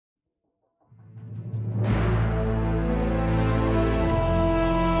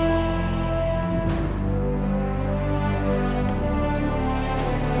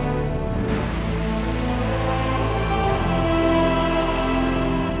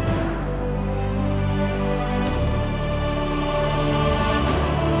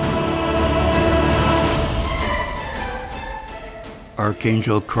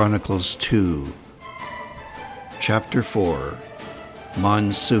Archangel Chronicles 2, Chapter 4,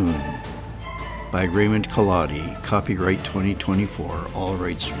 Monsoon, by Raymond Collodi, copyright 2024, all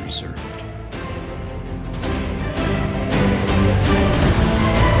rights reserved.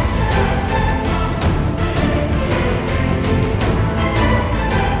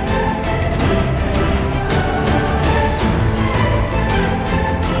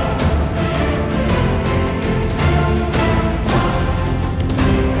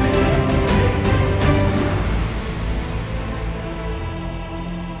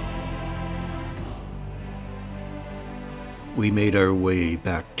 We made our way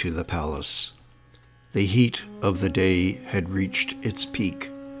back to the palace. The heat of the day had reached its peak.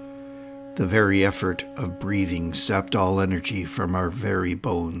 The very effort of breathing sapped all energy from our very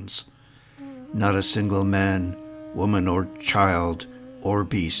bones. Not a single man, woman, or child, or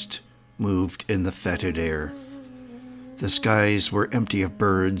beast moved in the fetid air. The skies were empty of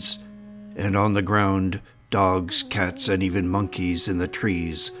birds, and on the ground, dogs, cats, and even monkeys in the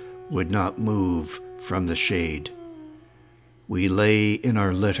trees would not move from the shade. We lay in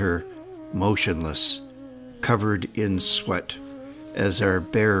our litter, motionless, covered in sweat, as our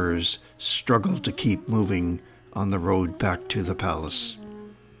bearers struggled to keep moving on the road back to the palace.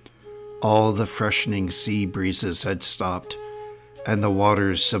 All the freshening sea breezes had stopped, and the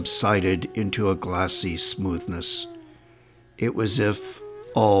waters subsided into a glassy smoothness. It was as if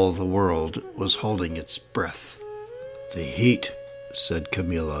all the world was holding its breath. "The heat," said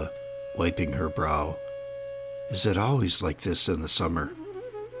Camilla, wiping her brow. "Is it always like this in the summer?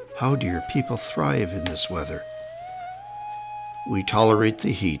 How do your people thrive in this weather?" "We tolerate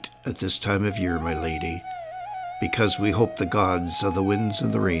the heat at this time of year, my lady, because we hope the gods of the winds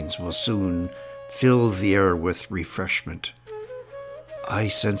and the rains will soon fill the air with refreshment. I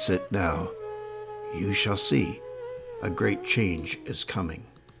sense it now. You shall see. A great change is coming."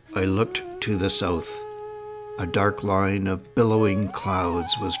 I looked to the south. A dark line of billowing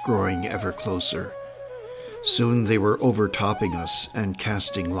clouds was growing ever closer. Soon they were overtopping us and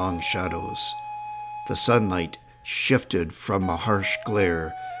casting long shadows. The sunlight shifted from a harsh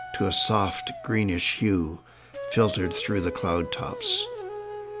glare to a soft greenish hue filtered through the cloud tops.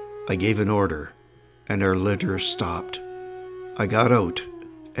 I gave an order, and our litter stopped. I got out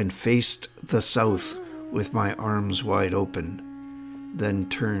and faced the south with my arms wide open, then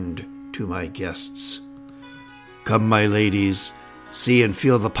turned to my guests. "Come, my ladies, see and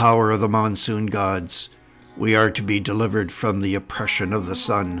feel the power of the monsoon gods. We are to be delivered from the oppression of the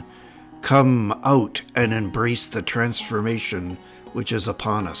sun. Come out and embrace the transformation which is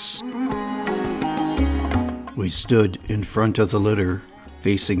upon us." We stood in front of the litter,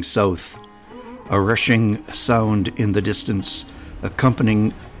 facing south. A rushing sound in the distance,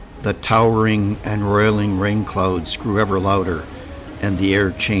 accompanying the towering and roiling rain clouds, grew ever louder, and the air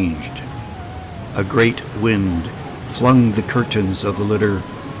changed. A great wind flung the curtains of the litter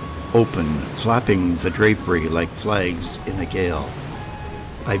open, flapping the drapery like flags in a gale.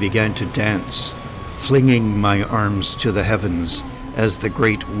 I began to dance, flinging my arms to the heavens as the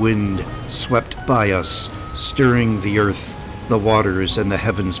great wind swept by us, stirring the earth, the waters, and the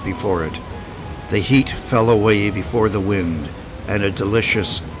heavens before it. The heat fell away before the wind, and a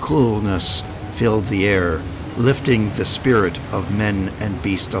delicious coolness filled the air, lifting the spirit of men and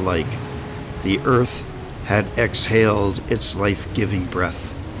beast alike. The earth had exhaled its life-giving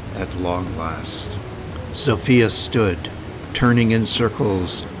breath at long last. Sophia stood, turning in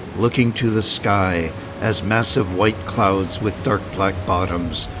circles, looking to the sky as massive white clouds with dark black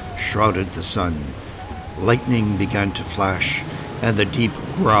bottoms shrouded the sun. Lightning began to flash, and the deep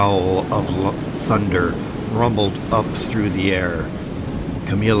growl of thunder rumbled up through the air.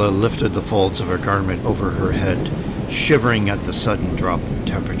 Camilla lifted the folds of her garment over her head, shivering at the sudden drop in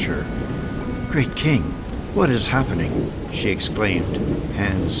temperature. "Great King, what is happening?" she exclaimed,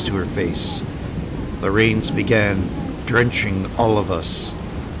 hands to her face. The rains began, drenching all of us.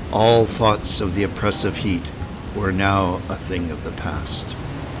 All thoughts of the oppressive heat were now a thing of the past.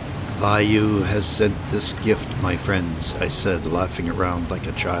 "Vayu has sent this gift, my friends," I said, laughing around like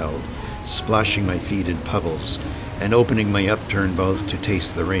a child, splashing my feet in puddles and opening my upturned mouth to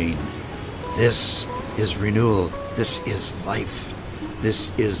taste the rain. "This is renewal. This is life.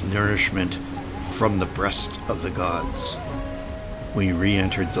 This is nourishment from the breast of the gods." We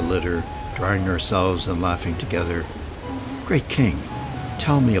re-entered the litter, drying ourselves and laughing together. "Great King,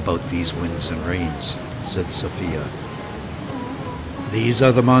 tell me about these winds and rains," said Sophia. "These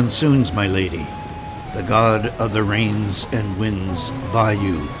are the monsoons, my lady. The god of the rains and winds,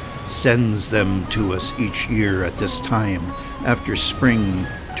 Vayu, sends them to us each year at this time, after spring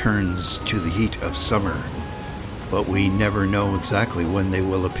turns to the heat of summer. but we never know exactly when they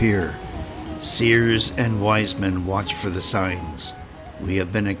will appear. Seers and wise men watch for the signs. We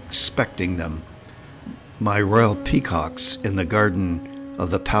have been expecting them. My royal peacocks in the garden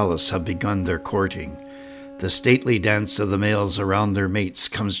of the palace have begun their courting. The stately dance of the males around their mates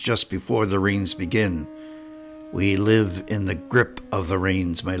comes just before the rains begin. We live in the grip of the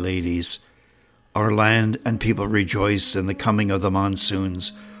rains, my ladies. Our land and people rejoice in the coming of the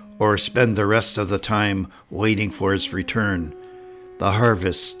monsoons, or spend the rest of the time waiting for its return. The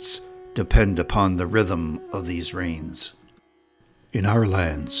harvests depend upon the rhythm of these rains. In our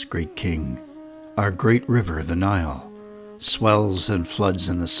lands, great king, our great river, the Nile, swells and floods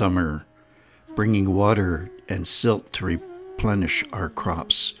in the summer, bringing water and silt to replenish our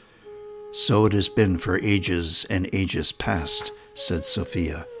crops. So it has been for ages and ages past, said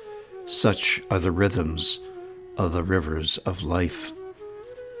Sophia. Such are the rhythms of the rivers of life.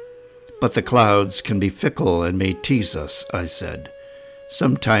 But the clouds can be fickle and may tease us, I said.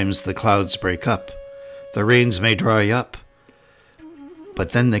 Sometimes the clouds break up. The rains may dry up.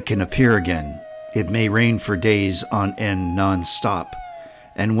 But then they can appear again. It may rain for days on end non-stop.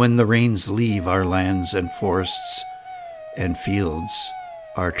 And when the rains leave, our lands and forests and fields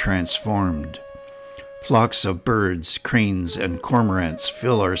are transformed. Flocks of birds, cranes, and cormorants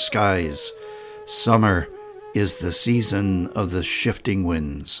fill our skies. Summer is the season of the shifting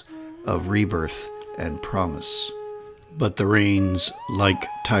winds, of rebirth and promise. But the rains, like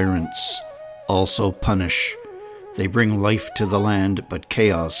tyrants, also punish. They bring life to the land, but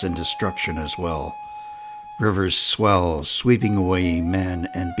chaos and destruction as well. Rivers swell, sweeping away man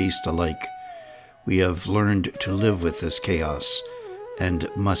and beast alike. We have learned to live with this chaos and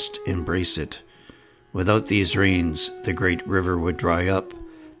must embrace it. Without these rains, the great river would dry up,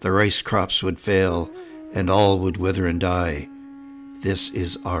 the rice crops would fail, and all would wither and die. This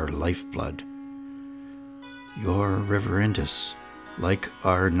is our lifeblood. Your river Indus, like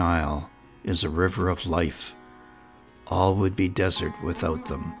our Nile, is a river of life. All would be desert without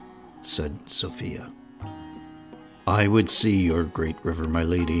them, said Sophia. I would see your great river, my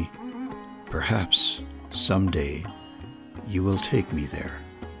lady. Perhaps someday you will take me there.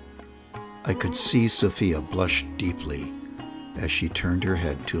 I could see Sophia blush deeply as she turned her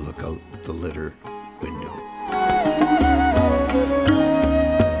head to look out the litter window.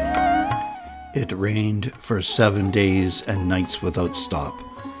 It rained for 7 days and nights without stop.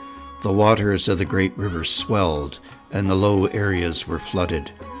 The waters of the great river swelled, and the low areas were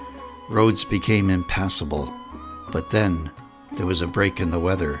flooded. Roads became impassable, but then there was a break in the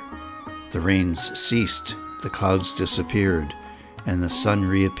weather. The rains ceased, the clouds disappeared, and the sun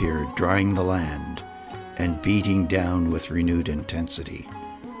reappeared, drying the land and beating down with renewed intensity.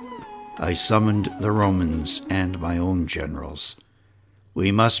 I summoned the Romans and my own generals.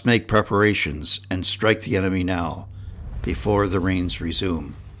 We must make preparations and strike the enemy now, before the rains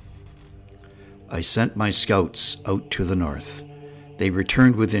resume. I sent my scouts out to the north. They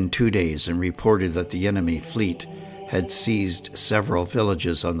returned within 2 days and reported that the enemy fleet had seized several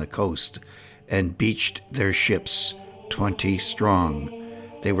villages on the coast and beached their ships, 20 strong.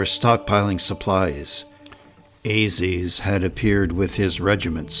 They were stockpiling supplies. Azes had appeared with his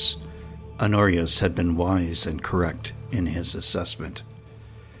regiments. Honorius had been wise and correct in his assessment.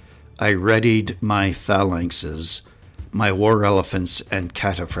 I readied my phalanxes, my war elephants and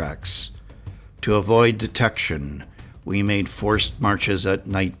cataphracts. To avoid detection, we made forced marches at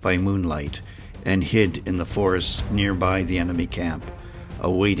night by moonlight and hid in the forest nearby the enemy camp,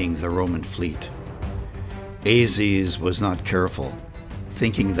 awaiting the Roman fleet. Azes was not careful.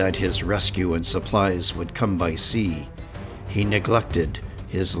 Thinking that his rescue and supplies would come by sea, he neglected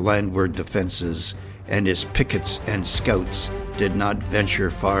his landward defenses, and his pickets and scouts did not venture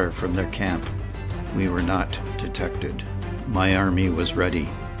far from their camp. We were not detected. My army was ready.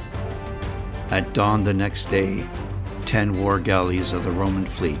 At dawn the next day, 10 war galleys of the Roman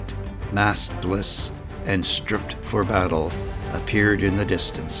fleet, mastless and stripped for battle, appeared in the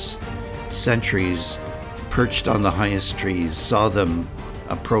distance. Sentries, perched on the highest trees, saw them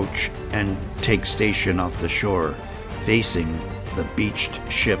approach and take station off the shore, facing the beached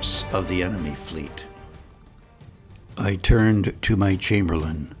ships of the enemy fleet. I turned to my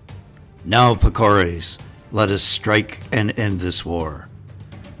chamberlain. Now, Pecores, let us strike and end this war.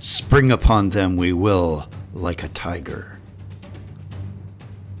 Spring upon them we will, like a tiger.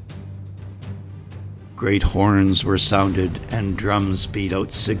 Great horns were sounded and drums beat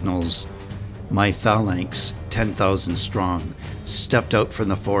out signals. My phalanx, 10,000 strong, stepped out from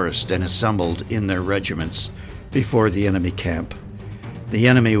the forest and assembled in their regiments before the enemy camp. The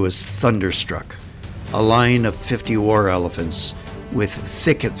enemy was thunderstruck. A line of 50 war elephants with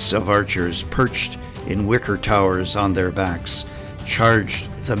thickets of archers perched in wicker towers on their backs,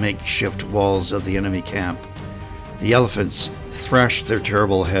 charged the makeshift walls of the enemy camp. The elephants thrashed their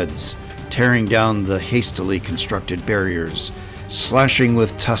terrible heads, tearing down the hastily constructed barriers, slashing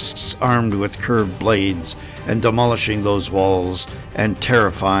with tusks armed with curved blades, and demolishing those walls and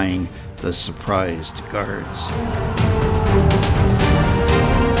terrifying the surprised guards.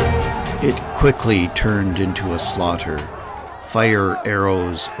 It quickly turned into a slaughter. Fire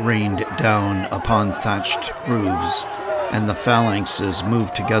arrows rained down upon thatched roofs, and the phalanxes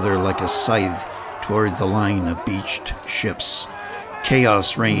moved together like a scythe toward the line of beached ships.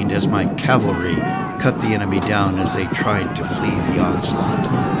 Chaos reigned as my cavalry cut the enemy down as they tried to flee the onslaught.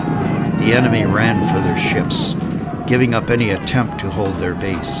 The enemy ran for their ships, giving up any attempt to hold their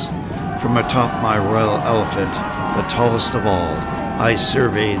base. From atop my royal elephant, the tallest of all, I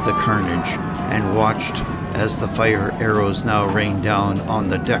surveyed the carnage and watched as the fire arrows now rained down on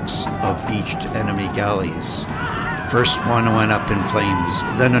the decks of beached enemy galleys. First one went up in flames,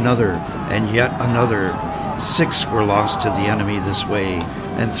 then another, and yet another. 6 were lost to the enemy this way,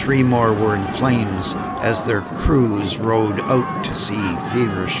 and 3 more were in flames as their crews rowed out to sea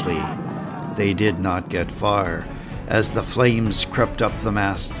feverishly. They did not get far. As the flames crept up the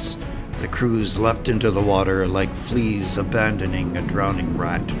masts, the crews leapt into the water like fleas abandoning a drowning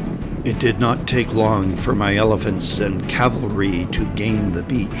rat. It did not take long for my elephants and cavalry to gain the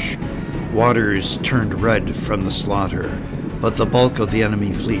beach. Waters turned red from the slaughter, but the bulk of the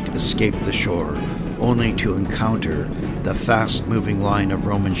enemy fleet escaped the shore, only to encounter the fast-moving line of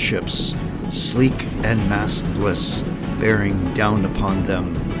Roman ships, sleek and mastless, bearing down upon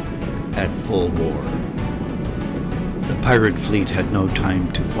them at full bore. The pirate fleet had no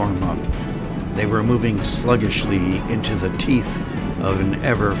time to form up. They were moving sluggishly into the teeth of an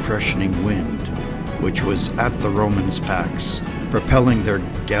ever-freshening wind, which was at the Romans' packs, propelling their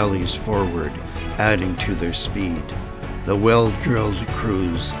galleys forward, adding to their speed. The well-drilled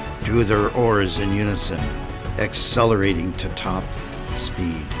crews drew their oars in unison, accelerating to top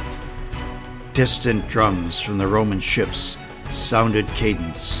speed. Distant drums from the Roman ships sounded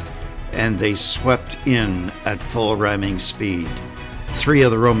cadence, and they swept in at full ramming speed. 3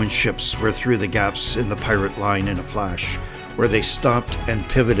 of the Roman ships were through the gaps in the pirate line in a flash, where they stopped and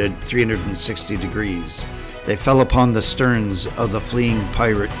pivoted 360 degrees. They fell upon the sterns of the fleeing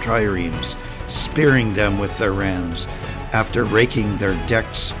pirate triremes, spearing them with their rams, after raking their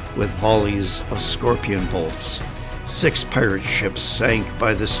decks with volleys of scorpion bolts. 6 pirate ships sank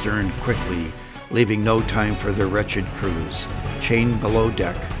by the stern quickly, leaving no time for their wretched crews, chained below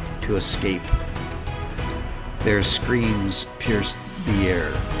deck, to escape. Their screams pierced the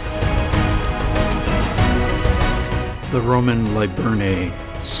air. The Roman Liburnae,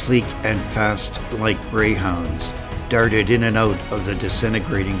 sleek and fast like greyhounds, darted in and out of the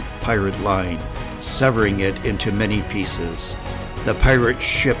disintegrating pirate line, severing it into many pieces. The pirate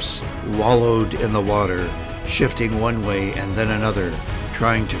ships wallowed in the water, shifting one way and then another,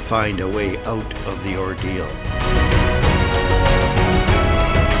 trying to find a way out of the ordeal.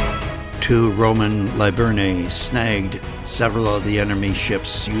 2 Roman Liburnae snagged several of the enemy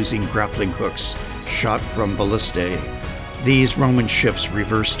ships using grappling hooks shot from ballistae. These Roman ships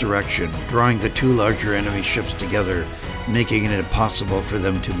reversed direction, drawing the 2 larger enemy ships together, making it impossible for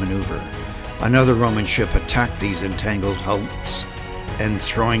them to maneuver. Another Roman ship attacked these entangled hulks, and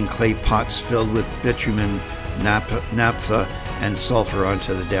throwing clay pots filled with bitumen, naphtha, and sulfur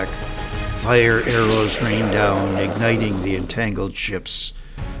onto the deck, fire arrows rained down, igniting the entangled ships.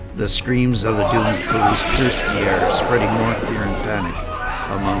 The screams of the doomed crews pierced the air, spreading more fear and panic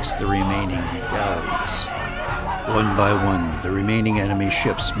amongst the remaining galleys. One by one, the remaining enemy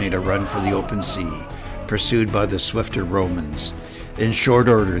ships made a run for the open sea, pursued by the swifter Romans. In short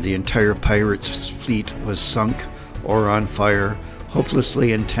order, the entire pirates' fleet was sunk or on fire,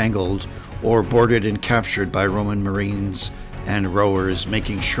 hopelessly entangled, or boarded and captured by Roman marines and rowers,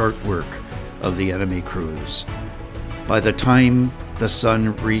 making short work of the enemy crews. By the time the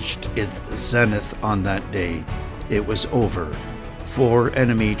sun reached its zenith on that day, it was over. 4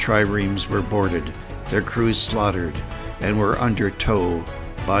 enemy triremes were boarded, their crews slaughtered, and were under tow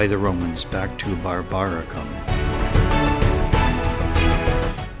by the Romans back to Barbaricum.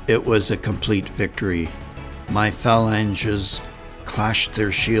 It was a complete victory. My phalanges clashed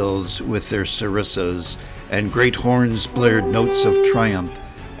their shields with their sarissas, and great horns blared notes of triumph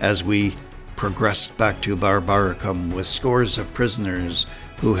as we progressed back to Barbaricum with scores of prisoners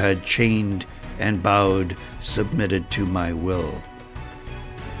who had chained and bowed, submitted to my will.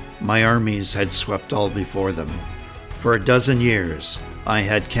 My armies had swept all before them. For a dozen years, I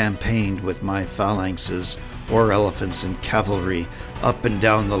had campaigned with my phalanxes, or elephants and cavalry, up and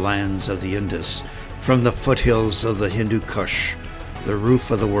down the lands of the Indus, From the foothills of the Hindu Kush, the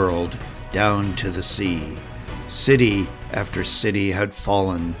roof of the world, down to the sea, city after city had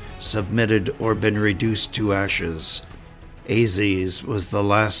fallen, submitted, or been reduced to ashes. Aziz was the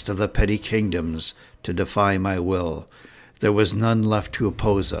last of the petty kingdoms to defy my will. There was none left to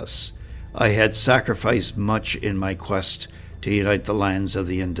oppose us. I had sacrificed much in my quest to unite the lands of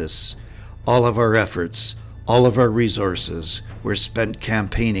the Indus. All of our efforts, all of our resources were spent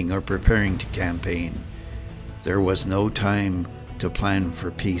campaigning or preparing to campaign. There was no time to plan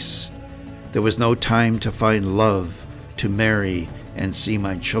for peace. There was no time to find love, to marry, and see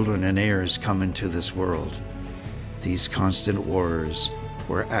my children and heirs come into this world. These constant wars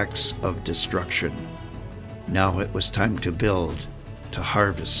were acts of destruction. Now it was time to build, to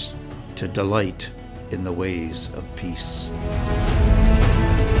harvest, to delight in the ways of peace.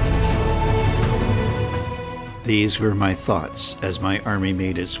 These were my thoughts as my army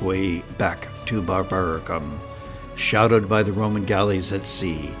made its way back to Barbaricum, shouted by the Roman galleys at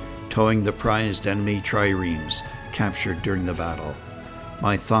sea, towing the prized enemy triremes captured during the battle.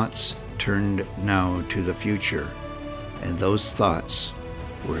 My thoughts turned now to the future, and those thoughts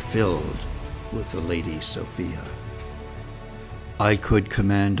were filled with the Lady Sophia. I could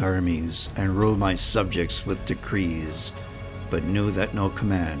command armies and rule my subjects with decrees, but knew that no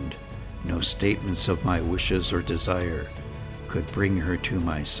command, no statements of my wishes or desire could bring her to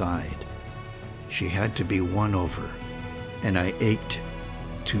my side. She had to be won over, and I ached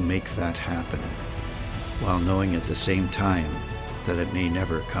to make that happen, while knowing at the same time that it may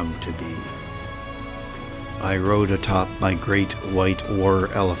never come to be. I rode atop my great white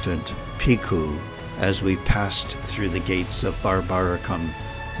war elephant, Piku, as we passed through the gates of Barbaricum,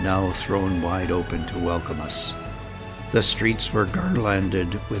 now thrown wide open to welcome us. The streets were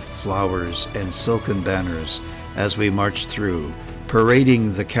garlanded with flowers and silken banners as we marched through,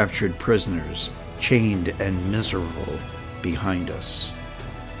 parading the captured prisoners, chained and miserable, behind us.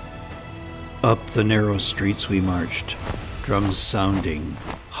 Up the narrow streets we marched, drums sounding,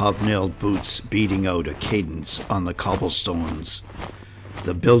 hobnailed boots beating out a cadence on the cobblestones.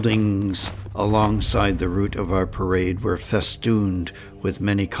 The buildings alongside the route of our parade were festooned with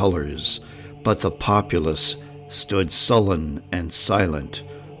many colors, but the populace stood sullen and silent,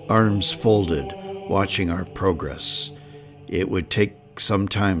 arms folded, watching our progress. It would take some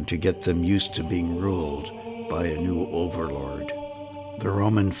time to get them used to being ruled by a new overlord. The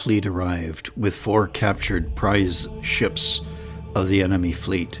Roman fleet arrived with 4 captured prize ships of the enemy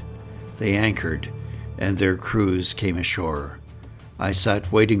fleet. They anchored, and their crews came ashore. I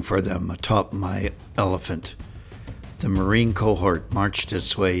sat waiting for them atop my elephant. The marine cohort marched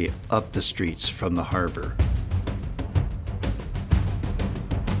its way up the streets from the harbor.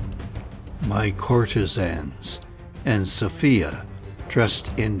 My courtesans and Sophia,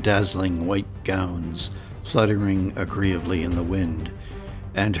 dressed in dazzling white gowns, fluttering agreeably in the wind,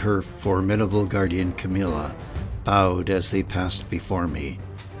 and her formidable guardian Camilla bowed as they passed before me.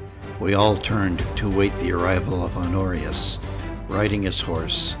 We all turned to wait the arrival of Honorius, riding his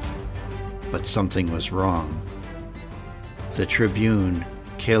horse, but something was wrong. The tribune,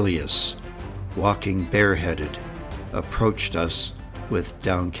 Callias, walking bareheaded, approached us with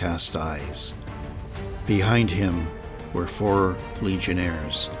downcast eyes. Behind him were 4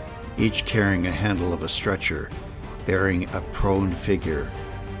 legionnaires, each carrying a handle of a stretcher, bearing a prone figure,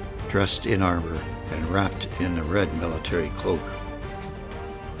 dressed in armor and wrapped in a red military cloak.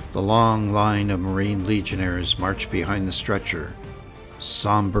 The long line of Marine legionnaires marched behind the stretcher,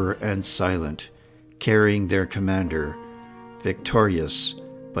 somber and silent, carrying their commander, victorious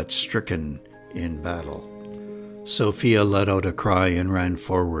but stricken in battle. Sophia let out a cry and ran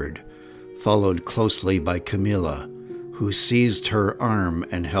forward, followed closely by Camilla, who seized her arm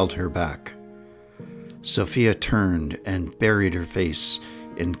and held her back. Sophia turned and buried her face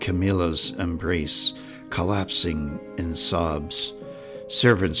in Camilla's embrace, collapsing in sobs.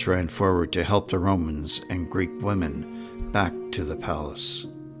 Servants ran forward to help the Romans and Greek women back to the palace.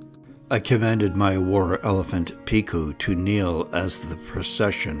 I commanded my war elephant Piku to kneel as the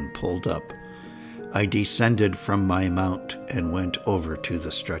procession pulled up. I descended from my mount and went over to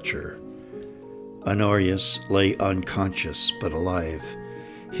the stretcher. Honorius lay unconscious but alive.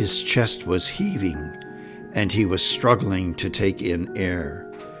 His chest was heaving, and he was struggling to take in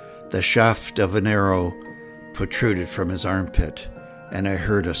air. The shaft of an arrow protruded from his armpit, and I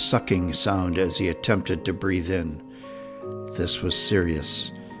heard a sucking sound as he attempted to breathe in. This was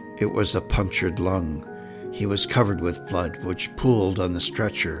serious. It was a punctured lung. He was covered with blood, which pooled on the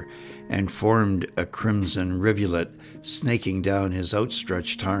stretcher and formed a crimson rivulet snaking down his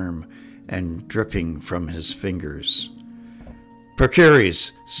outstretched arm and dripping from his fingers.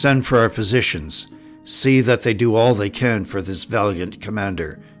 "Procures, send for our physicians," "See that they do all they can for this valiant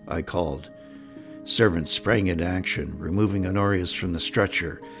commander," I called. Servants sprang into action, removing Honorius from the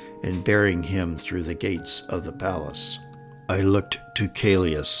stretcher and bearing him through the gates of the palace. I looked to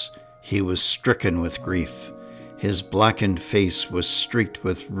Callias. He was stricken with grief. His blackened face was streaked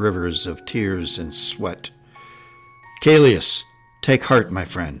with rivers of tears and sweat. "Callias, take heart, my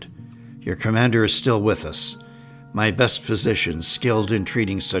friend. Your commander is still with us. My best physicians, skilled in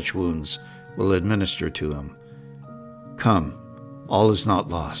treating such wounds, will administer to him. Come, all is not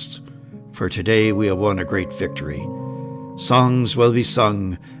lost, for today we have won a great victory. Songs will be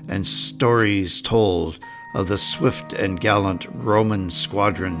sung and stories told of the swift and gallant Roman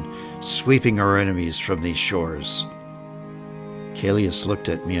squadron sweeping our enemies from these shores." Callias looked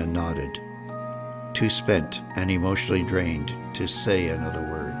at me and nodded, too spent and emotionally drained to say another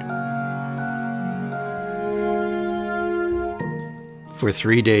word. For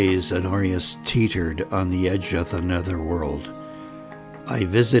 3 days, Honorius teetered on the edge of the netherworld. I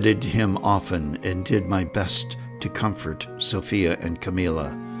visited him often and did my best to comfort Sophia and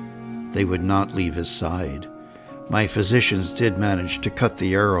Camilla. They would not leave his side. My physicians did manage to cut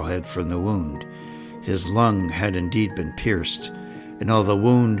the arrowhead from the wound. His lung had indeed been pierced, and although the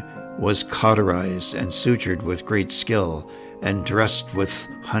wound was cauterized and sutured with great skill and dressed with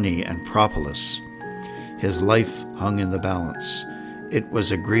honey and propolis, his life hung in the balance. It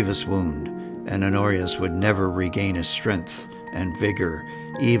was a grievous wound, and Honorius would never regain his strength and vigor,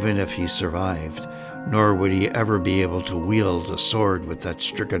 even if he survived, nor would he ever be able to wield a sword with that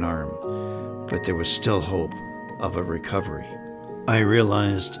stricken arm. But there was still hope of a recovery. I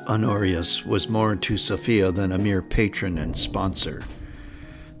realized Honorius was more to Sophia than a mere patron and sponsor.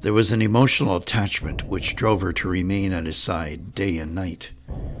 There was an emotional attachment which drove her to remain at his side day and night.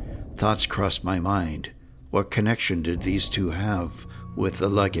 Thoughts crossed my mind. What connection did these two have with the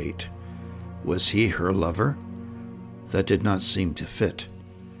legate? Was he her lover? That did not seem to fit.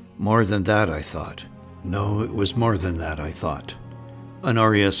 More than that, I thought. No, it was more than that, I thought.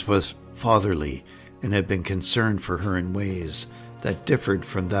 Honorius was fatherly and had been concerned for her in ways that differed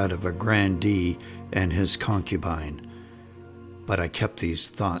from that of a grandee and his concubine. But I kept these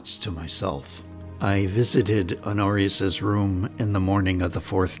thoughts to myself. I visited Honorius's room in the morning of the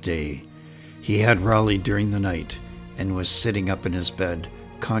 4th day. He had rallied during the night and was sitting up in his bed,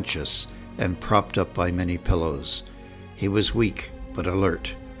 conscious and propped up by many pillows. He was weak but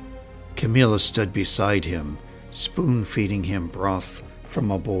alert. Camilla stood beside him, spoon-feeding him broth from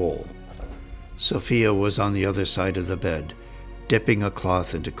a bowl. Sophia was on the other side of the bed, dipping a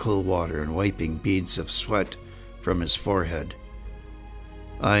cloth into cool water and wiping beads of sweat from his forehead.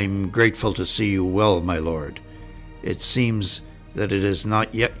 "I'm grateful to see you well, my lord. It seems that it is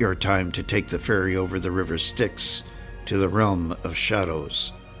not yet your time to take the ferry over the river Styx to the realm of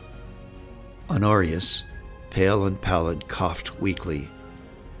shadows." Honorius, pale and pallid, coughed weakly.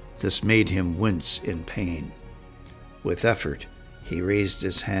 This made him wince in pain. With effort, he raised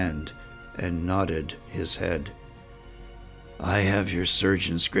his hand and nodded his head. "I have your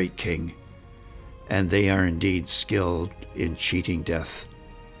surgeons, great king, and they are indeed skilled in cheating death.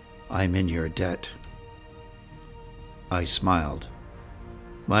 I'm in your debt." I smiled.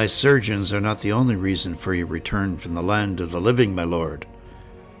 "My surgeons are not the only reason for your return from the land of the living, my lord.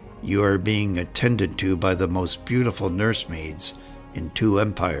 You are being attended to by the most beautiful nursemaids in 2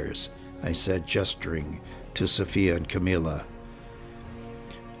 empires," I said, gesturing to Sophia and Camilla.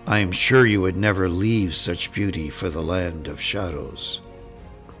 "I am sure you would never leave such beauty for the land of shadows."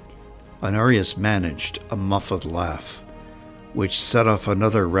 Honorius managed a muffled laugh, which set off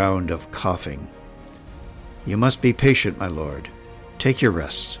another round of coughing. "You must be patient, my lord. Take your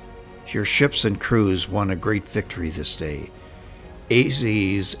rest. Your ships and crews won a great victory this day.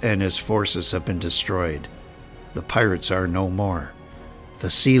 Aziz and his forces have been destroyed. The pirates are no more. The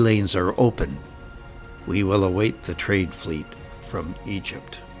sea lanes are open. We will await the trade fleet from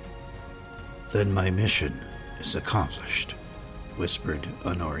Egypt." "Then my mission is accomplished," whispered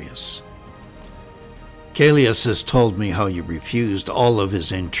Honorius. "Callias has told me how you refused all of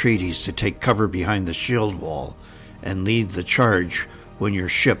his entreaties to take cover behind the shield wall and lead the charge when your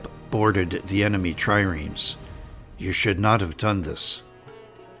ship boarded the enemy triremes. You should not have done this."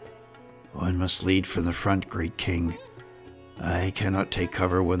 "One must lead from the front, great king. I cannot take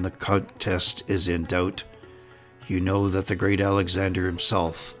cover when the contest is in doubt. You know that the great Alexander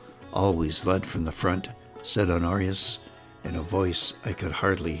himself always led from the front," said Honorius, in a voice I could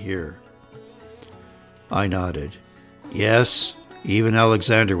hardly hear. I nodded. "Yes, even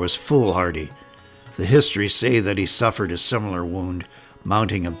Alexander was foolhardy. The histories say that he suffered a similar wound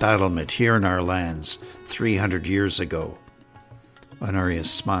mounting a battlement here in our lands 300 years ago." Honorius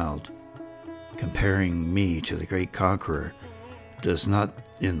smiled. Comparing me to the great conqueror does not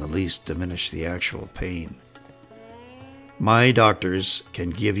in the least diminish the actual pain. My doctors can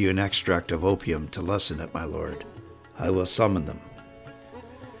give you an extract of opium to lessen it, my lord. I will summon them.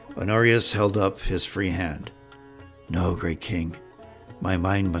 Honorius held up his free hand. No, great king, my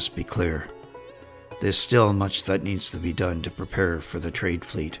mind must be clear. There's still much that needs to be done to prepare for the trade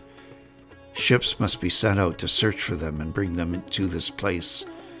fleet. Ships must be sent out to search for them and bring them to this place.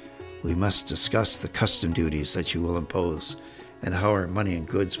 We must discuss the custom duties that you will impose and how our money and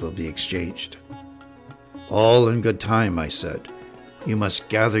goods will be exchanged. All in good time, I said. You must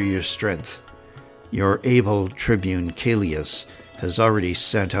gather your strength. Your able tribune Callias has already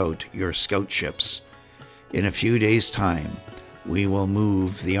sent out your scout ships. In a few days' time, we will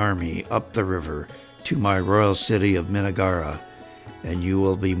move the army up the river to my royal city of Minnagara, and you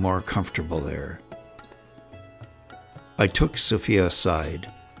will be more comfortable there. I took Sophia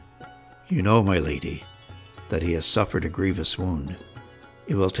aside. You know, my lady, that he has suffered a grievous wound.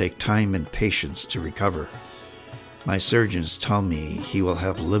 It will take time and patience to recover. My surgeons tell me he will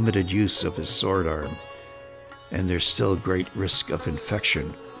have limited use of his sword arm, and there's still great risk of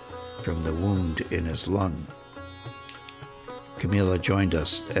infection from the wound in his lung. Camilla joined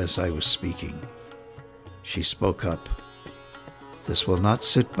us as I was speaking. She spoke up. This will not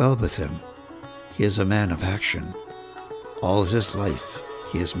sit well with him. He is a man of action. All his life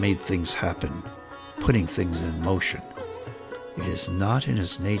he has made things happen, putting things in motion. It is not in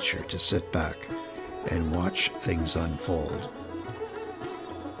his nature to sit back and watch things unfold.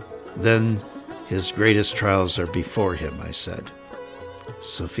 Then his greatest trials are before him, I said.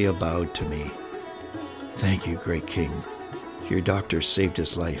 Sophia bowed to me. Thank you, great king. Your doctor saved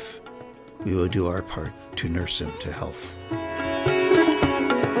his life. We will do our part to nurse him to health.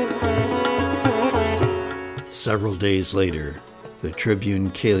 Several days later, the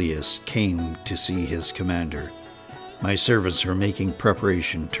tribune Callias came to see his commander. My servants were making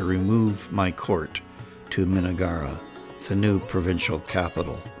preparation to remove my court to Minnagara, the new provincial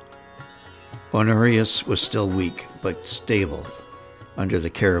capital. Honorius was still weak, but stable, under the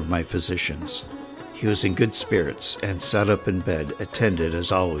care of my physicians. He was in good spirits and sat up in bed, attended,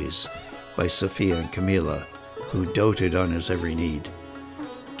 as always, by Sophia and Camilla, who doted on his every need.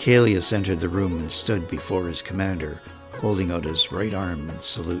 Callias entered the room and stood before his commander, holding out his right arm in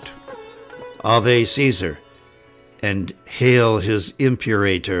salute. Ave Caesar, and hail his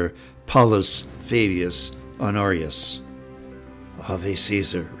imperator, Paulus Fabius Honorius. Ave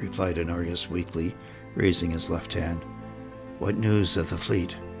Caesar, replied Honorius weakly, raising his left hand. What news of the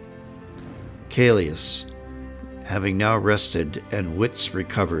fleet? Callias, having now rested and wits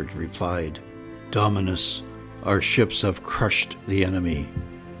recovered, replied, Dominus, our ships have crushed the enemy.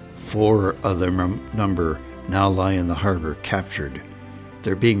 4 of their number now lie in the harbor captured.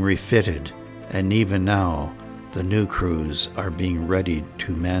 They're being refitted, and even now the new crews are being readied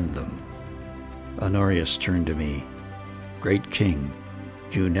to man them. Honorius turned to me. Great King,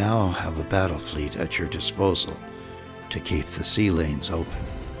 you now have a battle fleet at your disposal to keep the sea lanes open.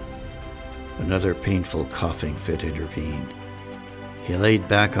 Another painful coughing fit intervened. He laid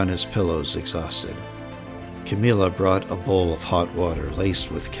back on his pillows, exhausted. Camilla brought a bowl of hot water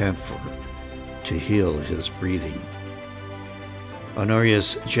laced with camphor to heal his breathing.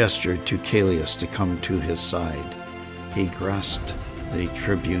 Honorius gestured to Callias to come to his side. He grasped the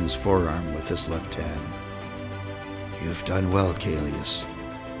tribune's forearm with his left hand. You've done well, Callias.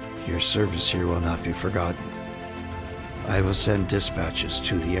 Your service here will not be forgotten. I will send dispatches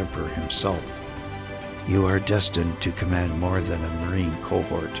to the Emperor himself. You are destined to command more than a marine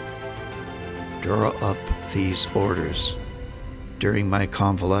cohort. Draw up these orders. During my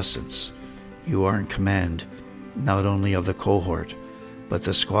convalescence, you are in command not only of the cohort, but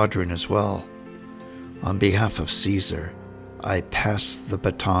the squadron as well. On behalf of Caesar, I pass the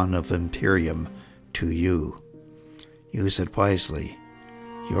baton of Imperium to you. Use it wisely.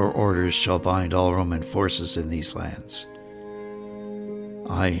 Your orders shall bind all Roman forces in these lands.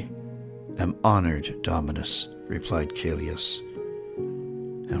 I am honored, Dominus, replied Callias.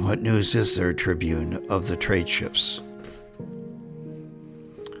 And what news is there, Tribune, of the trade ships?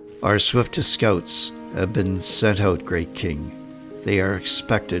 Our swiftest scouts have been sent out, Great King. They are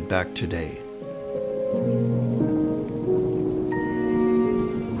expected back today.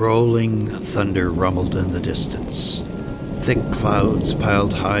 Rolling thunder rumbled in the distance. Thick clouds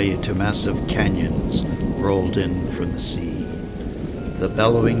piled high into massive canyons rolled in from the sea. The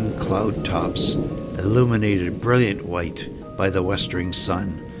bellowing cloud tops, illuminated brilliant white by the westering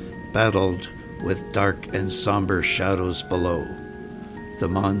sun, battled with dark and somber shadows below. The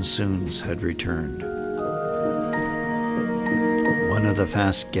monsoons had returned. One of the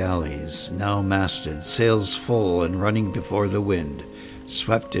fast galleys, now masted, sails full and running before the wind,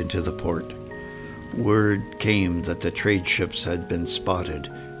 swept into the port. Word came that the trade ships had been spotted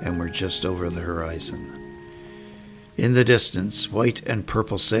and were just over the horizon. In the distance, white and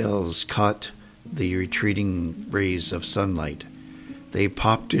purple sails caught the retreating rays of sunlight. They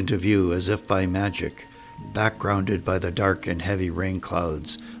popped into view as if by magic, backgrounded by the dark and heavy rain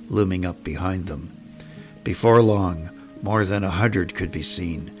clouds looming up behind them. Before long, more than 100 could be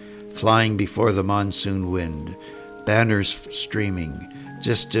seen, flying before the monsoon wind, banners streaming.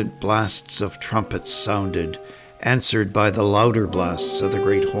 Distant blasts of trumpets sounded, answered by the louder blasts of the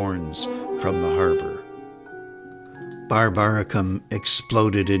great horns from the harbor. Barbaricum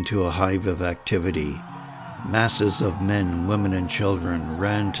exploded into a hive of activity. Masses of men, women, and children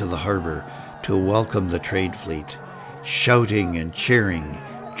ran to the harbor to welcome the trade fleet, shouting and cheering,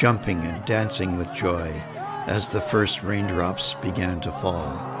 jumping and dancing with joy as the first raindrops began to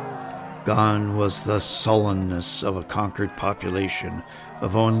fall. Gone was the sullenness of a conquered population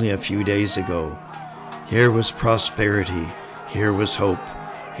of only a few days ago. Here was prosperity, here was hope,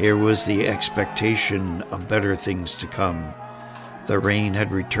 here was the expectation of better things to come. The rain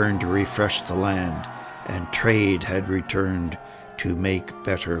had returned to refresh the land, and trade had returned to make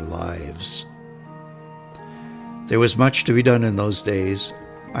better lives. There was much to be done in those days.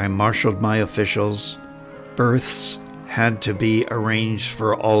 I marshaled my officials. Berths had to be arranged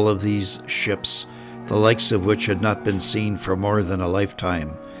for all of these ships, the likes of which had not been seen for more than a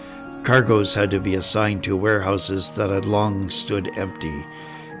lifetime. Cargoes had to be assigned to warehouses that had long stood empty.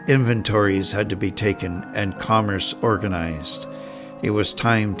 Inventories had to be taken and commerce organized. It was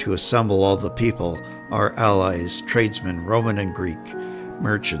time to assemble all the people, our allies, tradesmen, Roman and Greek,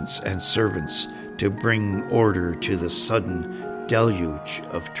 merchants and servants, to bring order to the sudden deluge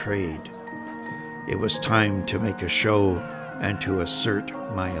of trade. It was time to make a show and to assert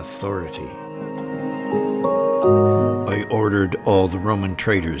my authority. I ordered all the Roman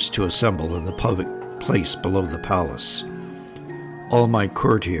traders to assemble in the public place below the palace. All my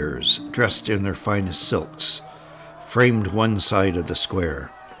courtiers, dressed in their finest silks, framed one side of the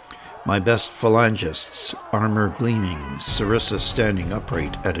square. My best phalangists, armor gleaming, sarissa standing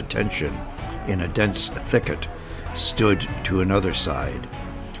upright at attention in a dense thicket, stood to another side.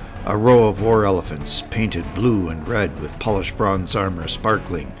 A row of war elephants, painted blue and red with polished bronze armor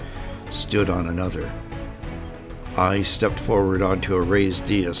sparkling, stood on another. I stepped forward onto a raised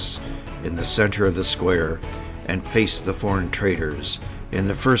dais in the center of the square and faced the foreign traders. In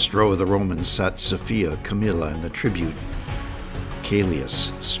the first row of the Romans sat Sophia, Camilla, and the tribute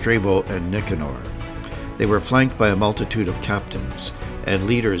Callias, Strabo, and Nicanor. They were flanked by a multitude of captains and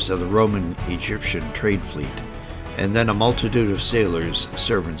leaders of the Roman-Egyptian trade fleet, and then a multitude of sailors,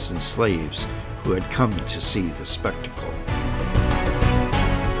 servants, and slaves who had come to see the spectacle.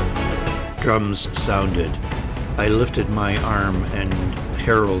 Drums sounded. I lifted my arm, and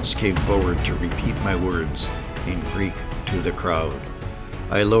heralds came forward to repeat my words in Greek to the crowd.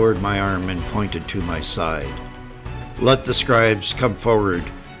 I lowered my arm and pointed to my side. Let the scribes come forward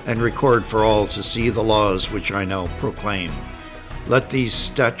and record for all to see the laws which I now proclaim. Let these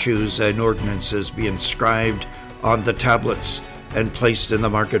statutes and ordinances be inscribed on the tablets and placed in the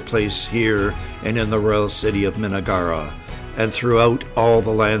marketplace here and in the royal city of Minnagara, and throughout all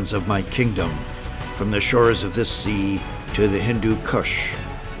the lands of my kingdom, from the shores of this sea to the Hindu Kush,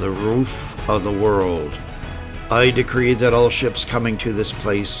 the roof of the world. I decree that all ships coming to this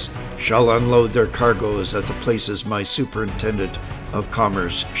place shall unload their cargoes at the places my superintendent of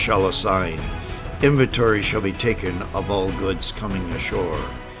commerce shall assign. Inventory shall be taken of all goods coming ashore.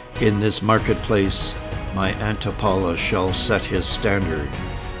 In this marketplace, my Antipala shall set his standard.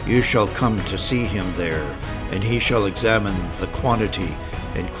 You shall come to see him there, and he shall examine the quantity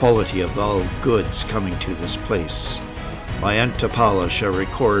and quality of all goods coming to this place. My Antipala shall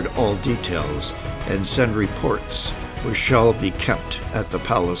record all details and send reports, which shall be kept at the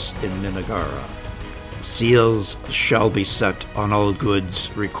palace in Minnagara. Seals shall be set on all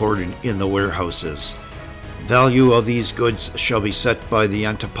goods recorded in the warehouses. Value of these goods shall be set by the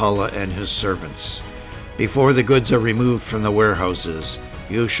Antipala and his servants. Before the goods are removed from the warehouses,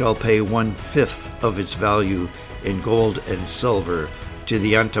 you shall pay 1/5 of its value in gold and silver to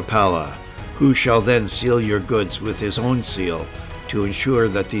the Antipala, who shall then seal your goods with his own seal to ensure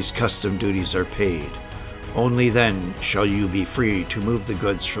that these custom duties are paid. Only then shall you be free to move the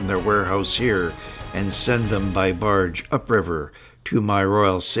goods from their warehouse here and send them by barge upriver to my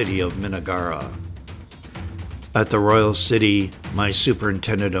royal city of Minnagara. At the royal city, my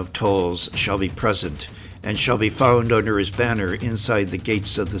superintendent of tolls shall be present and shall be found under his banner inside the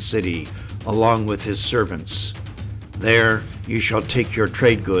gates of the city, along with his servants. There you shall take your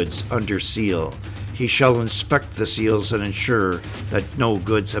trade goods under seal. He shall inspect the seals and ensure that no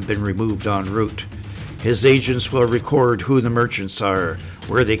goods have been removed en route. His agents will record who the merchants are,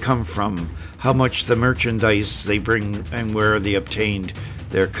 where they come from, how much the merchandise they bring, and where they obtained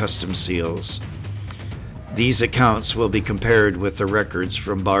their custom seals. These accounts will be compared with the records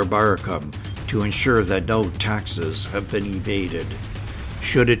from Barbaricum to ensure that no taxes have been evaded.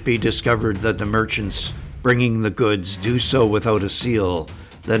 Should it be discovered that the merchants bringing the goods do so without a seal,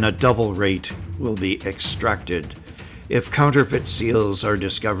 then a double rate will be extracted. If counterfeit seals are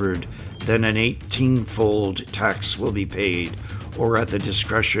discovered, then an 18-fold tax will be paid, or at the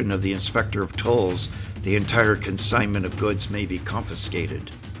discretion of the inspector of tolls, the entire consignment of goods may be confiscated.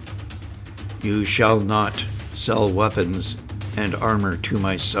 You shall not sell weapons and armor to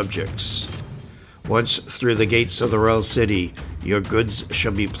my subjects. Once through the gates of the royal city, your goods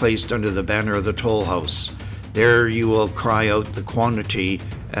shall be placed under the banner of the toll house. There you will cry out the quantity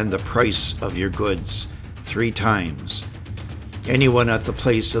and the price of your goods 3 times. Anyone at the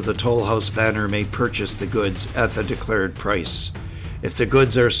place of the toll house banner may purchase the goods at the declared price. If the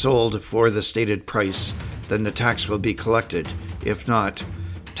goods are sold for the stated price, then the tax will be collected. If not,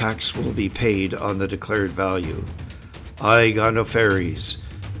 tax will be paid on the declared value. I, Gondophares,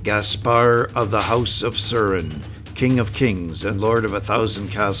 Gaspar of the House of Surin, King of Kings and Lord of 1,000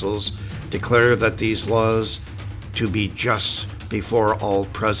 castles, declare that these laws to be just before all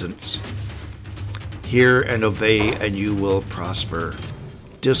presents. Hear and obey, and you will prosper.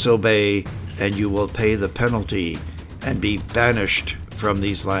 Disobey, and you will pay the penalty and be banished from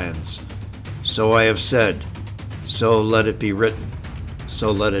these lands. So I have said, so let it be written,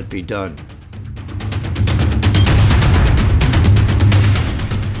 so let it be done.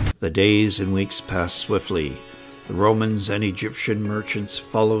 The days and weeks passed swiftly. The Romans and Egyptian merchants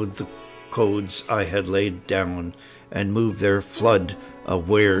followed the codes I had laid down and moved their flood of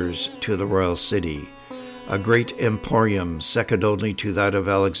wares to the royal city. A great emporium, second only to that of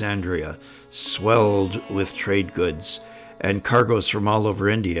Alexandria, swelled with trade goods, and cargoes from all over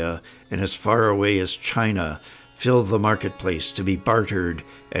India and as far away as China filled the marketplace to be bartered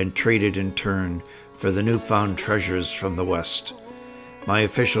and traded in turn for the newfound treasures from the West. My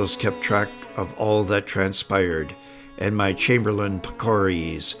officials kept track of all that transpired, and my chamberlain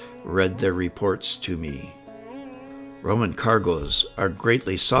Pacorus read their reports to me. Roman cargoes are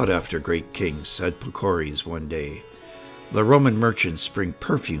greatly sought after, Great King, said Pacorus one day. The Roman merchants bring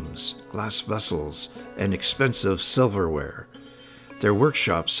perfumes, glass vessels, and expensive silverware. Their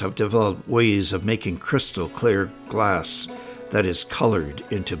workshops have developed ways of making crystal clear glass that is colored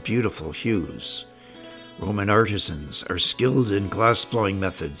into beautiful hues. Roman artisans are skilled in glass-blowing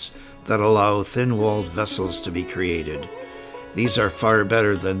methods that allow thin-walled vessels to be created. These are far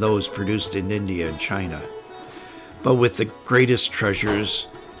better than those produced in India and China. But with the greatest treasures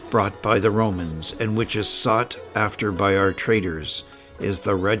brought by the Romans, and which is sought after by our traders, is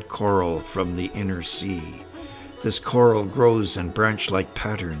the red coral from the inner sea. This coral grows in branch-like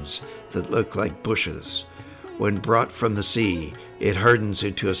patterns that look like bushes. When brought from the sea, it hardens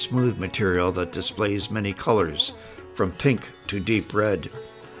into a smooth material that displays many colors, from pink to deep red.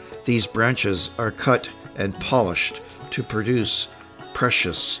 These branches are cut and polished to produce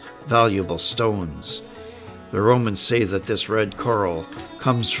precious, valuable stones. The Romans say that this red coral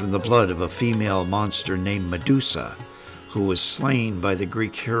comes from the blood of a female monster named Medusa, who was slain by the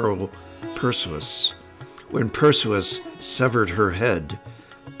Greek hero Perseus. When Perseus severed her head,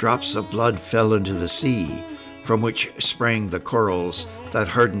 drops of blood fell into the sea, from which sprang the corals that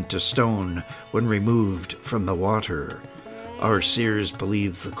hardened to stone when removed from the water. Our seers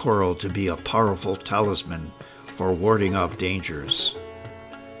believe the coral to be a powerful talisman for warding off dangers.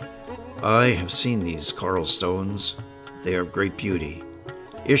 I have seen these coral stones. They are of great beauty.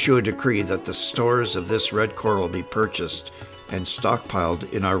 Issue a decree that the stores of this red coral be purchased and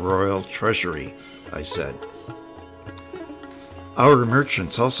stockpiled in our royal treasury, I said. Our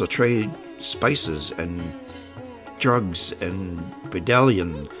merchants also trade spices and drugs and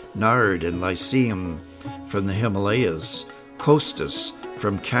bdellium, nard, and lycium from the Himalayas, costus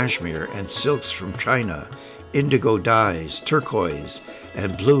from Kashmir, and silks from China, indigo dyes, turquoise,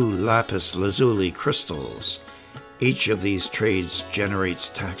 and blue lapis lazuli crystals. Each of these trades generates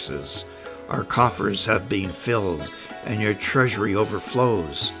taxes. Our coffers have been filled, and your treasury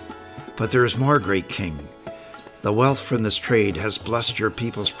overflows. But there is more, Great King. The wealth from this trade has blessed your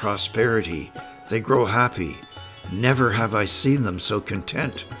people's prosperity. They grow happy. Never have I seen them so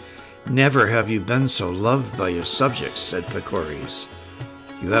content. Never have you been so loved by your subjects, said Pacorus.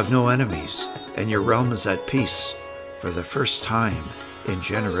 You have no enemies, and your realm is at peace for the first time in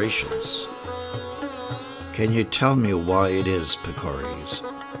generations. Can you tell me why it is, Picores,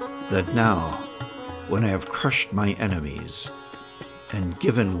 that now, when I have crushed my enemies and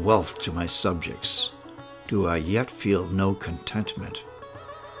given wealth to my subjects, do I yet feel no contentment?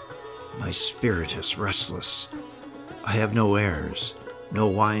 My spirit is restless. I have no heirs, no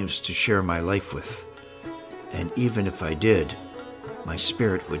wives to share my life with, and even if I did, my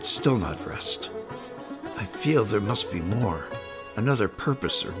spirit would still not rest. I feel there must be more, another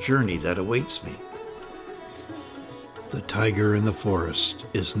purpose or journey that awaits me. The tiger in the forest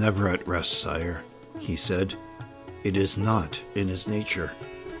is never at rest, sire, he said. It is not in his nature.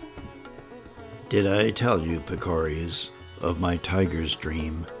 Did I tell you, Picores, of my tiger's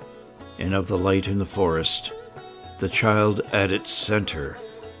dream, and of the light in the forest, the child at its center,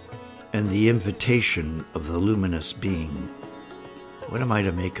 and the invitation of the luminous being? What am I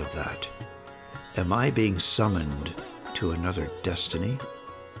to make of that? Am I being summoned to another destiny?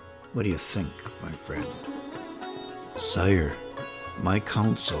 What do you think, my friend? Sire, my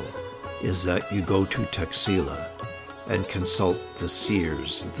counsel is that you go to Taxila and consult the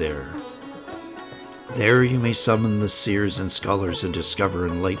seers there. There you may summon the seers and scholars and discover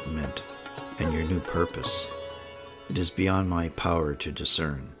enlightenment and your new purpose. It is beyond my power to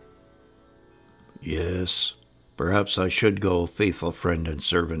discern. Yes, perhaps I should go, faithful friend and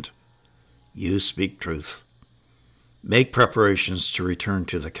servant. You speak truth. Make preparations to return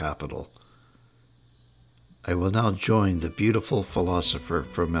to the capital. I will now join the beautiful philosopher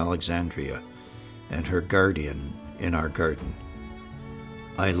from Alexandria and her guardian in our garden.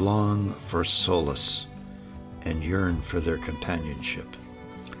 I long for solace and yearn for their companionship.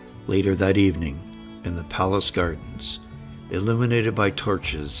 Later that evening, in the palace gardens, illuminated by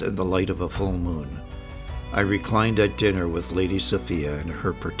torches and the light of a full moon, I reclined at dinner with Lady Sophia and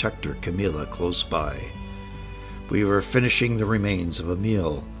her protector Camilla close by. We were finishing the remains of a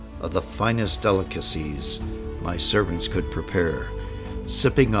meal of the finest delicacies my servants could prepare,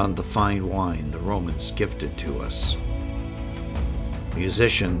 sipping on the fine wine the Romans gifted to us.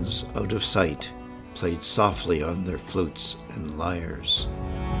 Musicians, out of sight, played softly on their flutes and lyres.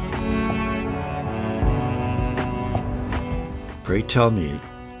 Pray tell me,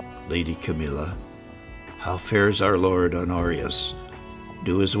 Lady Camilla, how fares our Lord Honorius?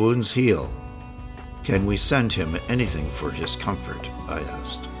 Do his wounds heal? Can we send him anything for his comfort? I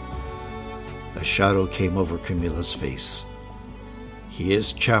asked. A shadow came over Camilla's face. He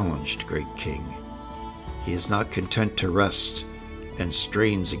is challenged, great king. He is not content to rest and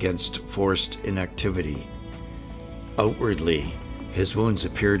strains against forced inactivity. Outwardly, his wounds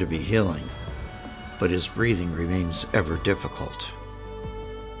appear to be healing, but his breathing remains ever difficult.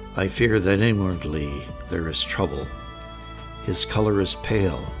 I fear that inwardly there is trouble. His color is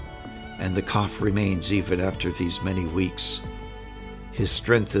pale, and the cough remains even after these many weeks. His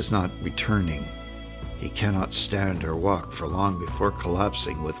strength is not returning. He cannot stand or walk for long before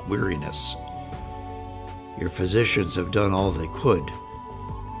collapsing with weariness. Your physicians have done all they could,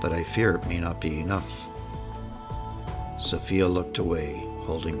 but I fear it may not be enough. Sophia looked away,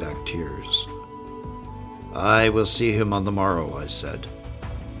 holding back tears. I will see him on the morrow, I said.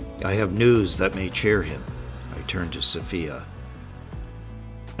 I have news that may cheer him. I turned to Sophia.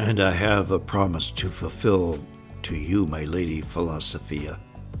 And I have a promise to fulfill to you, my lady Philosophia.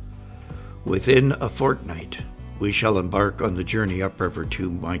 Within a fortnight, we shall embark on the journey upriver to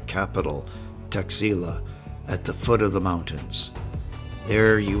my capital, Taxila, at the foot of the mountains.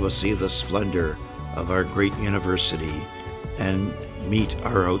 There you will see the splendor of our great university and meet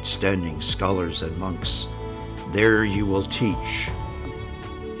our outstanding scholars and monks. There you will teach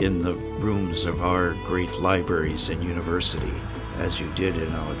in the rooms of our great libraries and university, as you did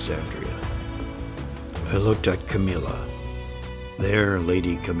in Alexandria. I looked at Camilla. There,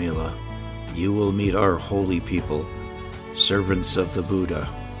 Lady Camilla, you will meet our holy people, servants of the Buddha,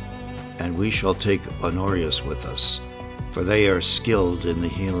 and we shall take Honorius with us, for they are skilled in the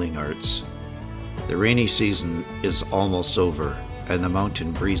healing arts. The rainy season is almost over, and the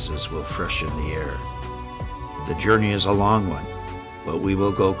mountain breezes will freshen the air. The journey is a long one, but we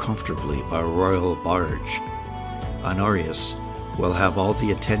will go comfortably by royal barge. Honorius will have all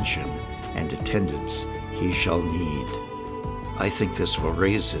the attention and attendance he shall need. I think this will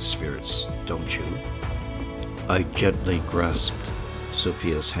raise his spirits, don't you? I gently grasped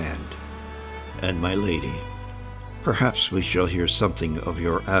Sophia's hand. And my lady, perhaps we shall hear something of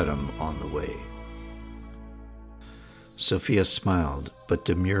your Adam on the way. Sophia smiled, but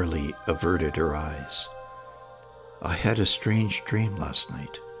demurely averted her eyes. I had a strange dream last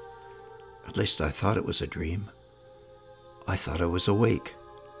night. At least I thought it was a dream. I thought I was awake.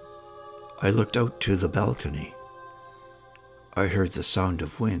 I looked out to the balcony. I heard the sound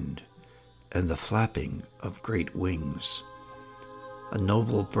of wind and the flapping of great wings. A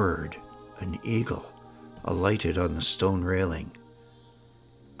noble bird, an eagle, alighted on the stone railing.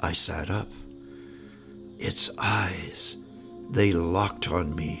 I sat up. Its eyes, they locked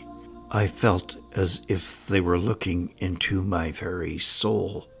on me. I felt as if they were looking into my very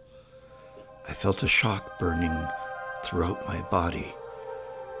soul. I felt a shock burning throughout my body.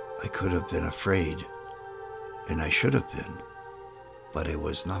 I could have been afraid, and I should have been, but I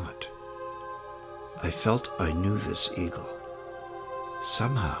was not. I felt I knew this eagle.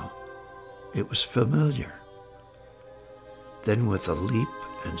 Somehow, it was familiar. Then with a leap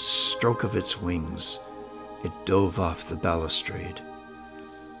and stroke of its wings, it dove off the balustrade.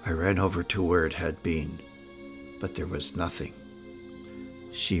 I ran over to where it had been, but there was nothing.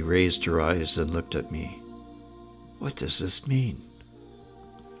 She raised her eyes and looked at me. What does this mean?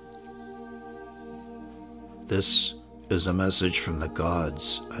 This is a message from the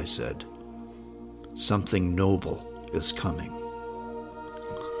gods, I said. Something noble is coming.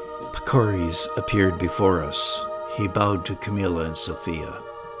 Pacorus appeared before us. He bowed to Camilla and Sophia.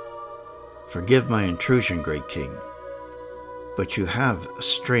 Forgive my intrusion, Great King, but you have a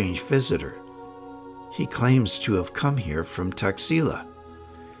strange visitor. He claims to have come here from Taxila.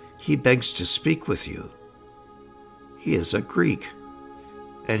 He begs to speak with you. He is a Greek,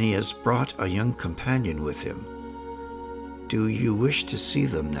 and he has brought a young companion with him. Do you wish to see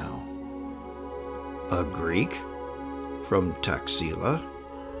them now? A Greek? From Taxila?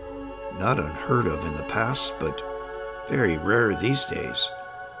 Not unheard of in the past, but very rare these days.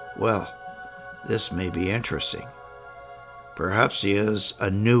 Well, this may be interesting. Perhaps he has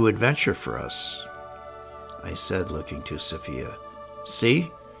a new adventure for us, I said, looking to Sophia. See,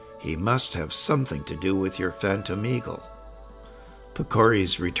 he must have something to do with your phantom eagle.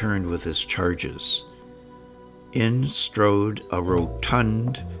 Pacorus returned with his charges. In strode a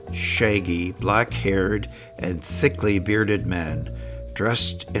rotund, shaggy, black-haired, and thickly bearded man,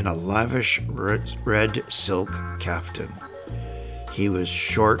 dressed in a lavish red silk caftan. He was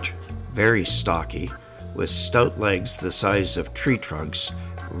short, very stocky, with stout legs the size of tree trunks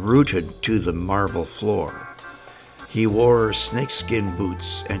rooted to the marble floor. He wore snakeskin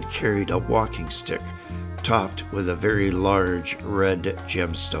boots and carried a walking stick topped with a very large red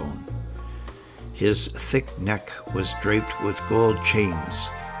gemstone. His thick neck was draped with gold chains,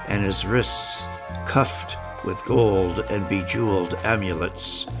 and his wrists cuffed with gold and bejeweled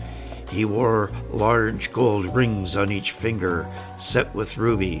amulets. He wore large gold rings on each finger, set with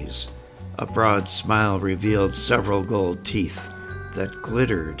rubies. A broad smile revealed several gold teeth that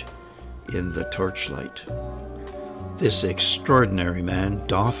glittered in the torchlight. This extraordinary man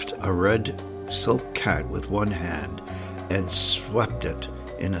doffed a red silk hat with one hand and swept it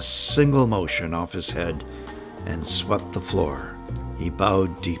in a single motion off his head and swept the floor. He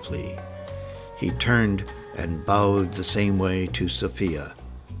bowed deeply. He turned and bowed the same way to Sophia,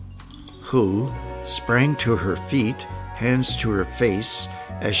 who sprang to her feet, hands to her face,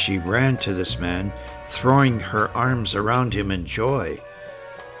 as she ran to this man, throwing her arms around him in joy.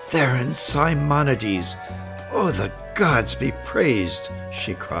 "Theron Simonides! Oh, the gods be praised!"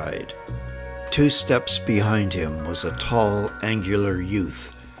 she cried. 2 steps behind him was a tall, angular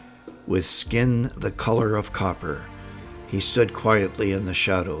youth, with skin the color of copper. He stood quietly in the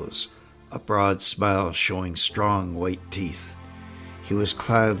shadows, a broad smile showing strong white teeth. He was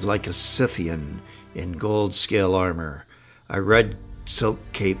clad like a Scythian in gold scale armor, a red silk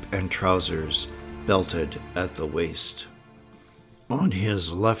cape and trousers belted at the waist. On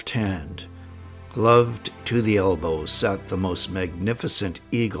his left hand, gloved to the elbow, sat the most magnificent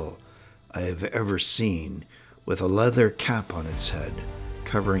eagle I have ever seen, with a leather cap on its head,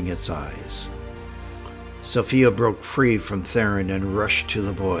 covering its eyes. Sophia broke free from Theron and rushed to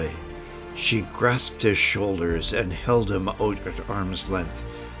the boy. She grasped his shoulders and held him out at arm's length,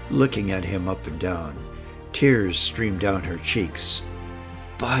 looking at him up and down. Tears streamed down her cheeks.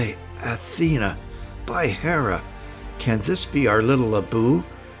 "By Athena, by Hera, can this be our little Abu,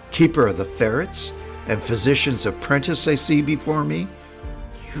 keeper of the ferrets, and physician's apprentice I see before me?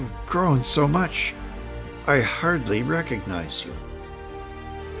 You've grown so much, I hardly recognize you."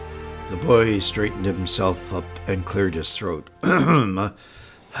 The boy straightened himself up and cleared his throat. "I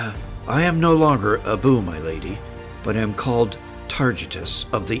am no longer Abu, my lady, but am called Targetus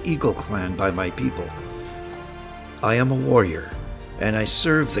of the Eagle clan by my people. I am a warrior, and I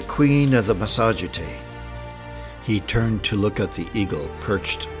serve the queen of the Massagetæ." He turned to look at the eagle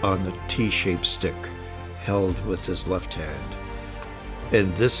perched on the T-shaped stick held with his left hand.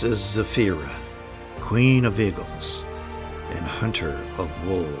 "And this is Zephyra, queen of eagles and hunter of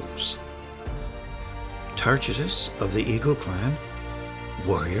wolves." "Targetus of the Eagle clan?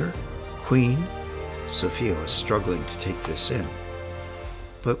 Warrior? Queen? Sophia was struggling to take this in.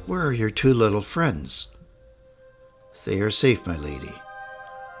 But where are your two little friends? They are safe, my lady,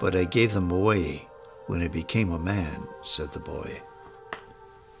 but I gave them away when I became a man, said the boy.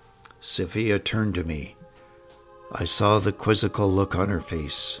 Sophia turned to me. I saw the quizzical look on her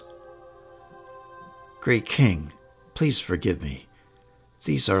face. Great King, please forgive me.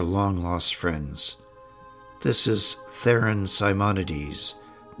 These are long-lost friends. This is Theron Simonides,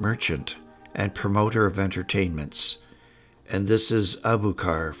 merchant and promoter of entertainments, and this is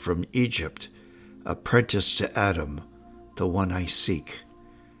Abukar from Egypt, apprentice to Adam, the one I seek.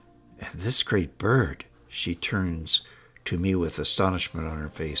 And this great bird, she turns to me with astonishment on her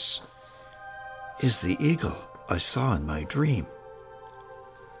face, is the eagle I saw in my dream.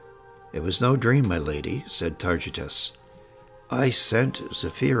 It was no dream, my lady, said Targetus. I sent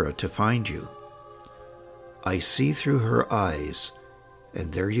Zephyra to find you. I see through her eyes,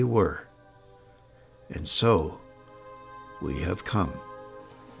 and there you were. And so we have come.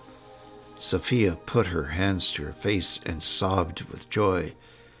 Sophia put her hands to her face and sobbed with joy.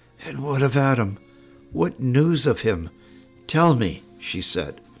 And what of Adam? What news of him? Tell me, she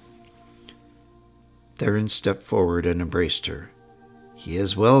said. Theron stepped forward and embraced her. He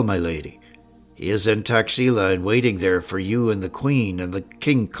is well, my lady. He is in Taxila and waiting there for you and the queen and the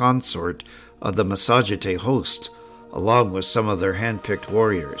king consort of the Massagette host, along with some of their hand-picked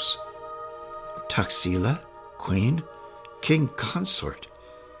warriors. Taxila? Queen? King consort?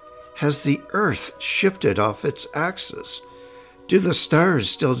 Has the earth shifted off its axis? Do the stars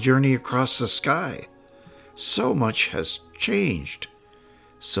still journey across the sky? So much has changed.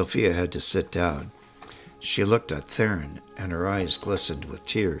 Sophia had to sit down. She looked at Theron, and her eyes glistened with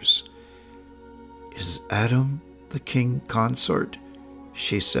tears. Is Adam the king consort?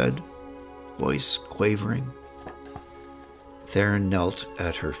 She said, voice quavering. Theron knelt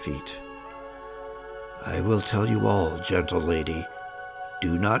at her feet. I will tell you all, gentle lady.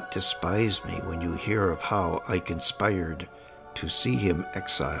 Do not despise me when you hear of how I conspired to see him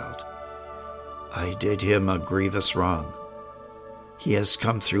exiled. I did him a grievous wrong. He has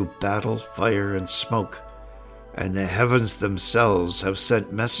come through battle, fire, and smoke, and the heavens themselves have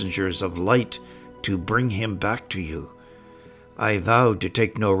sent messengers of light to bring him back to you. I vowed to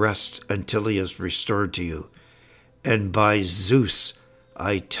take no rest until he is restored to you, and by Zeus,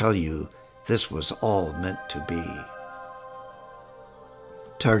 I tell you, this was all meant to be.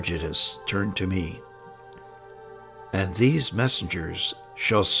 Targetus turned to me. And these messengers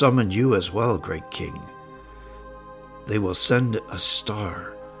shall summon you as well, great king. They will send a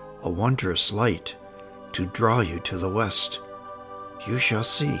star, a wondrous light, to draw you to the west. You shall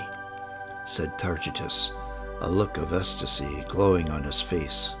see, said Targetus, a look of ecstasy glowing on his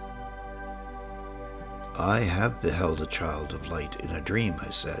face. I have beheld a child of light in a dream, I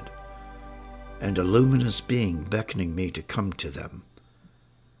said, and a luminous being beckoning me to come to them.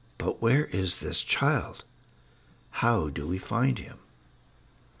 But where is this child? How do we find him?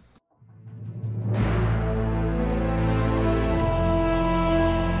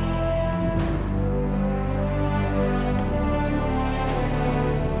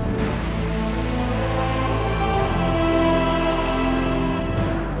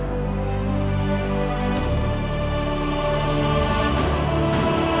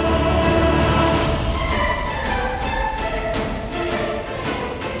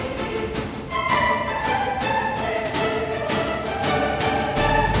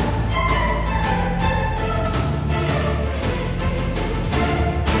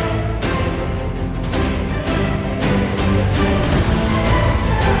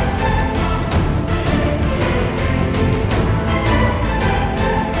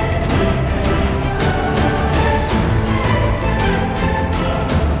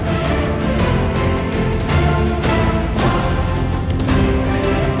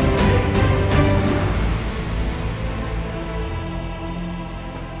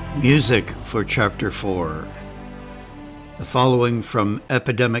 Music for Chapter 4. The following from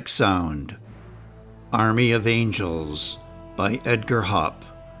Epidemic Sound. Army of Angels by Edgar Hopp.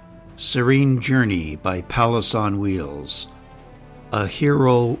 Serene Journey by Palace on Wheels. A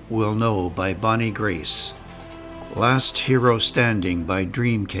Hero Will Know by Bonnie Grace. Last Hero Standing by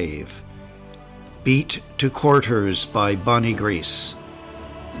Dream Cave. Beat to Quarters by Bonnie Grace.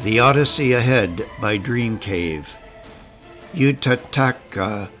 The Odyssey Ahead by Dream Cave.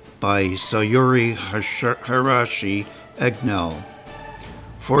 Yutataka by Sayuri Hirashi Egnell.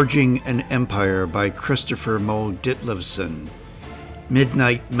 Forging an Empire by Christopher Mo Ditlevson.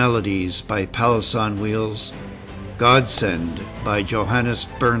 Midnight Melodies by Palace on Wheels. Godsend by Johannes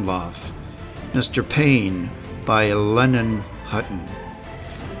Bernloff. Mr. Payne by Lennon Hutton.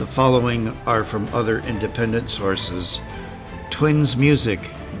 The following are from other independent sources: Twins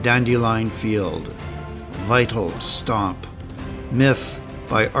Music, Dandelion Field; Vital, Stomp; Myth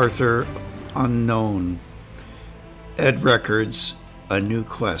by Arthur Unknown; Ed Records, A New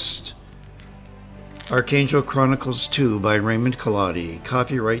Quest; Archangel Chronicles 2 by Raymond Colati,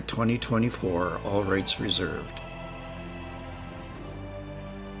 copyright 2024, all rights reserved.